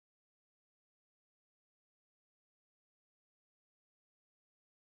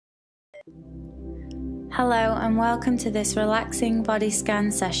Hello and welcome to this relaxing body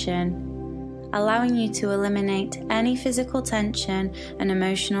scan session, allowing you to eliminate any physical tension and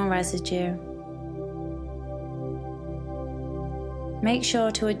emotional residue. Make sure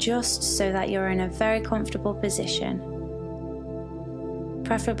to adjust so that you're in a very comfortable position,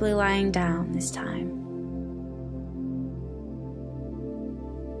 preferably lying down this time.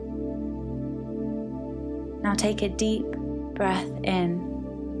 Now take a deep breath in.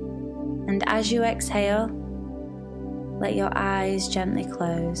 And as you exhale, let your eyes gently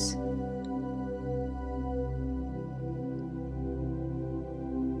close.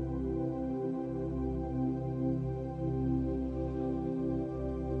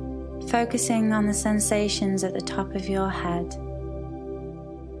 Focusing on the sensations at the top of your head.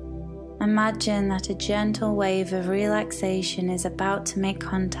 Imagine that a gentle wave of relaxation is about to make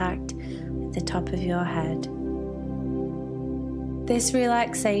contact with the top of your head. This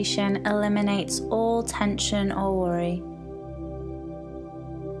relaxation eliminates all tension or worry.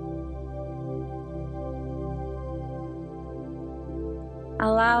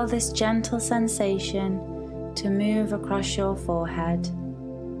 Allow this gentle sensation to move across your forehead,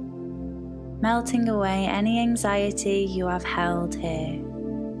 melting away any anxiety you have held here.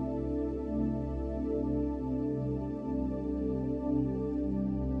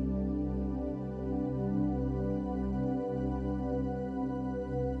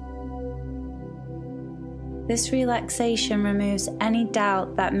 This relaxation removes any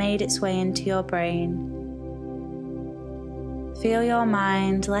doubt that made its way into your brain. Feel your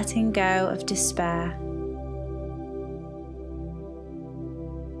mind letting go of despair.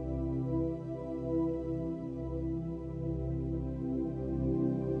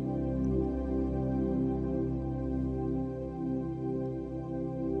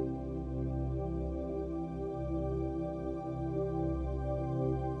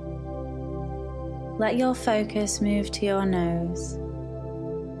 Let your focus move to your nose,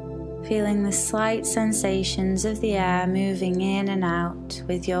 feeling the slight sensations of the air moving in and out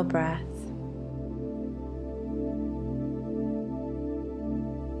with your breath.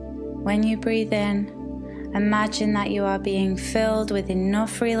 When you breathe in, imagine that you are being filled with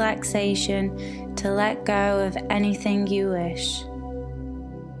enough relaxation to let go of anything you wish.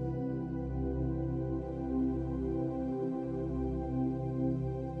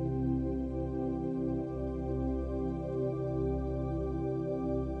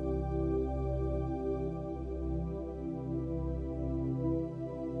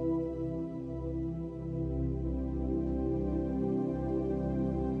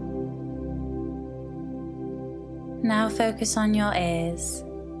 Now focus on your ears.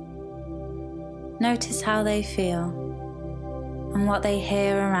 Notice how they feel and what they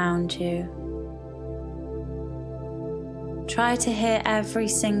hear around you. Try to hear every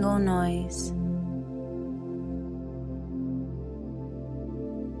single noise.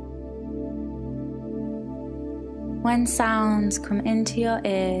 When sounds come into your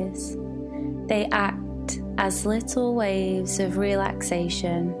ears, they act as little waves of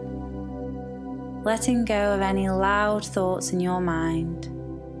relaxation, letting go of any loud thoughts in your mind.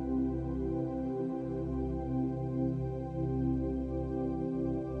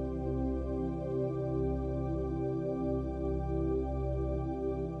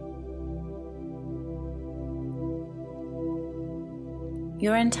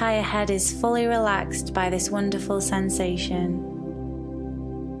 Your entire head is fully relaxed by this wonderful sensation,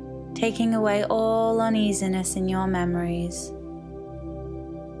 taking away all uneasiness in your memories.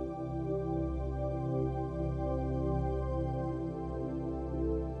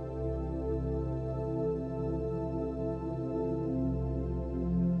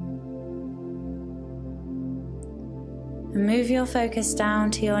 And move your focus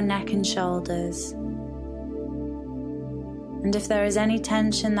down to your neck and shoulders. And if there is any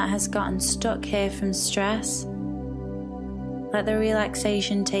tension that has gotten stuck here from stress, let the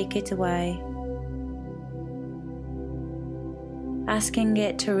relaxation take it away, asking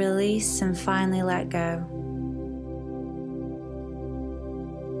it to release and finally let go.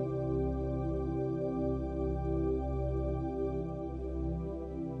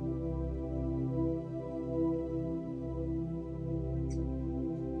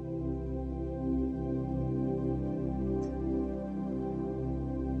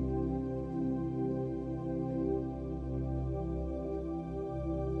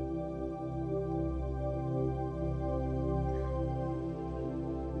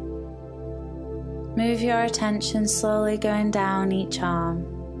 Move your attention slowly going down each arm,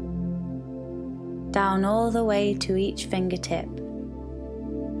 down all the way to each fingertip.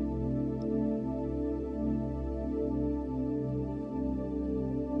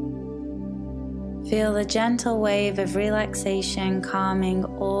 Feel the gentle wave of relaxation calming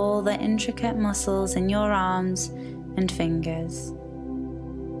all the intricate muscles in your arms and fingers.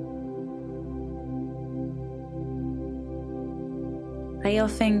 Let your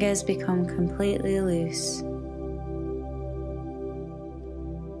fingers become completely loose.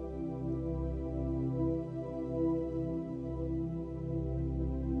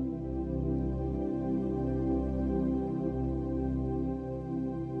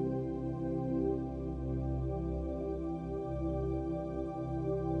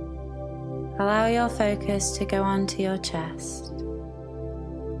 Allow your focus to go onto your chest,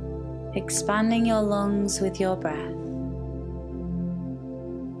 expanding your lungs with your breath,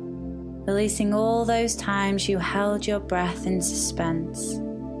 releasing all those times you held your breath in suspense.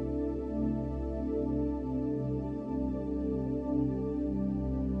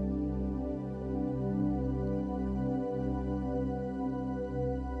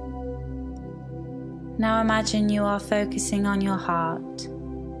 Now imagine you are focusing on your heart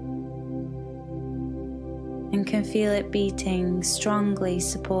and can feel it beating strongly,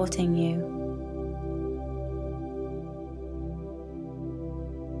 supporting you.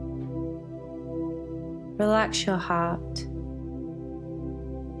 Relax your heart.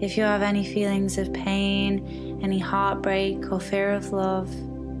 If you have any feelings of pain, any heartbreak or fear of love,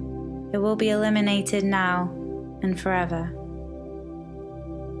 it will be eliminated now and forever.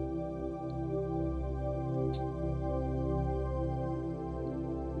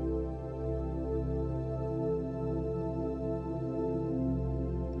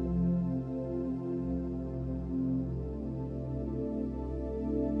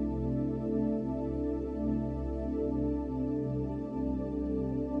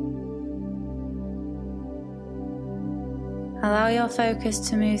 Allow your focus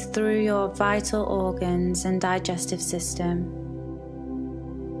to move through your vital organs and digestive system.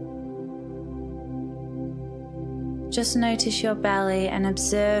 Just notice your belly and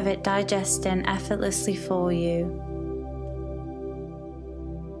observe it digesting effortlessly for you.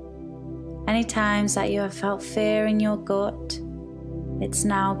 Any times that you have felt fear in your gut, it's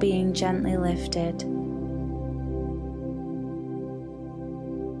now being gently lifted.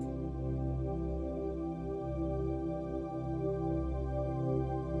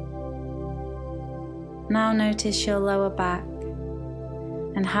 Now notice your lower back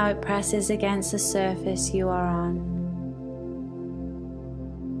and how it presses against the surface you are on.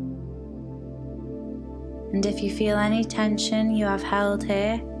 And if you feel any tension you have held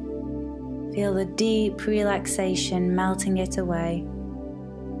here, feel the deep relaxation melting it away.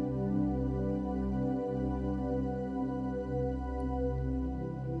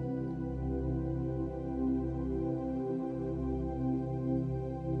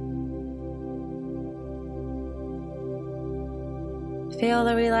 Feel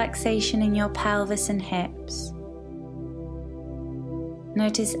the relaxation in your pelvis and hips.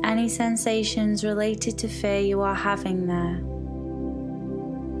 Notice any sensations related to fear you are having there.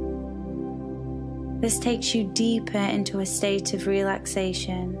 This takes you deeper into a state of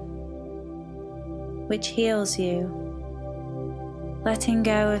relaxation, which heals you, letting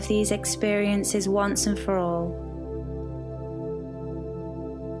go of these experiences once and for all.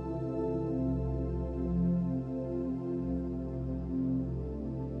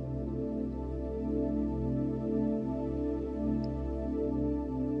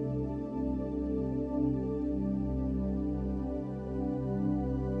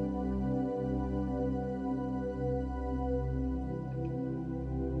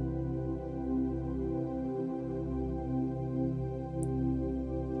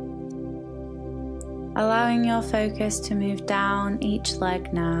 Allowing your focus to move down each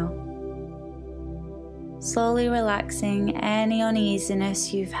leg now, slowly relaxing any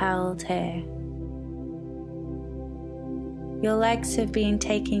uneasiness you've held here. Your legs have been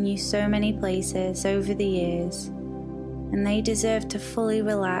taking you so many places over the years, and they deserve to fully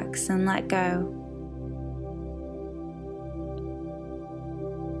relax and let go.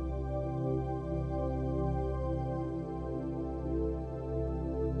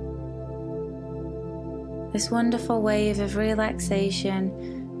 This wonderful wave of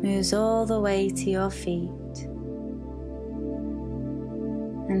relaxation moves all the way to your feet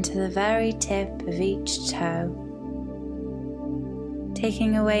and to the very tip of each toe,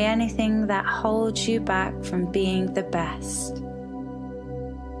 taking away anything that holds you back from being the best.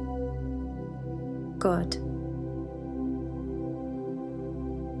 Good.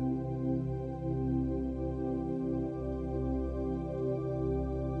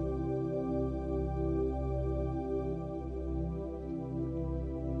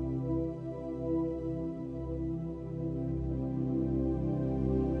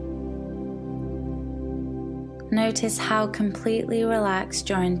 Notice how completely relaxed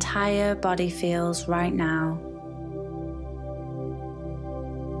your entire body feels right now.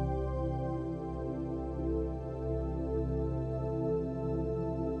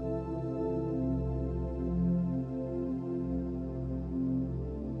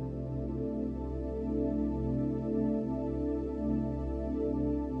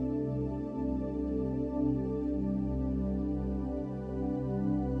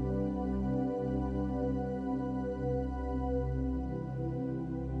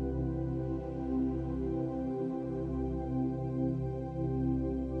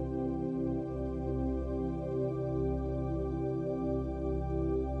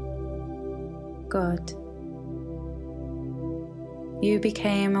 Good. You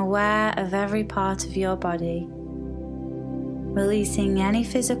became aware of every part of your body, releasing any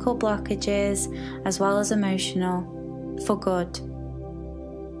physical blockages as well as emotional, for good.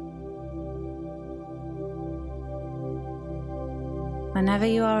 Whenever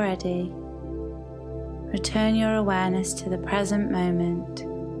you are ready, return your awareness to the present moment.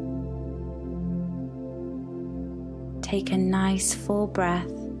 Take a nice full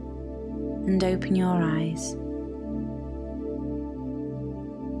breath and open your eyes.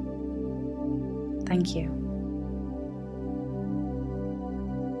 Thank you.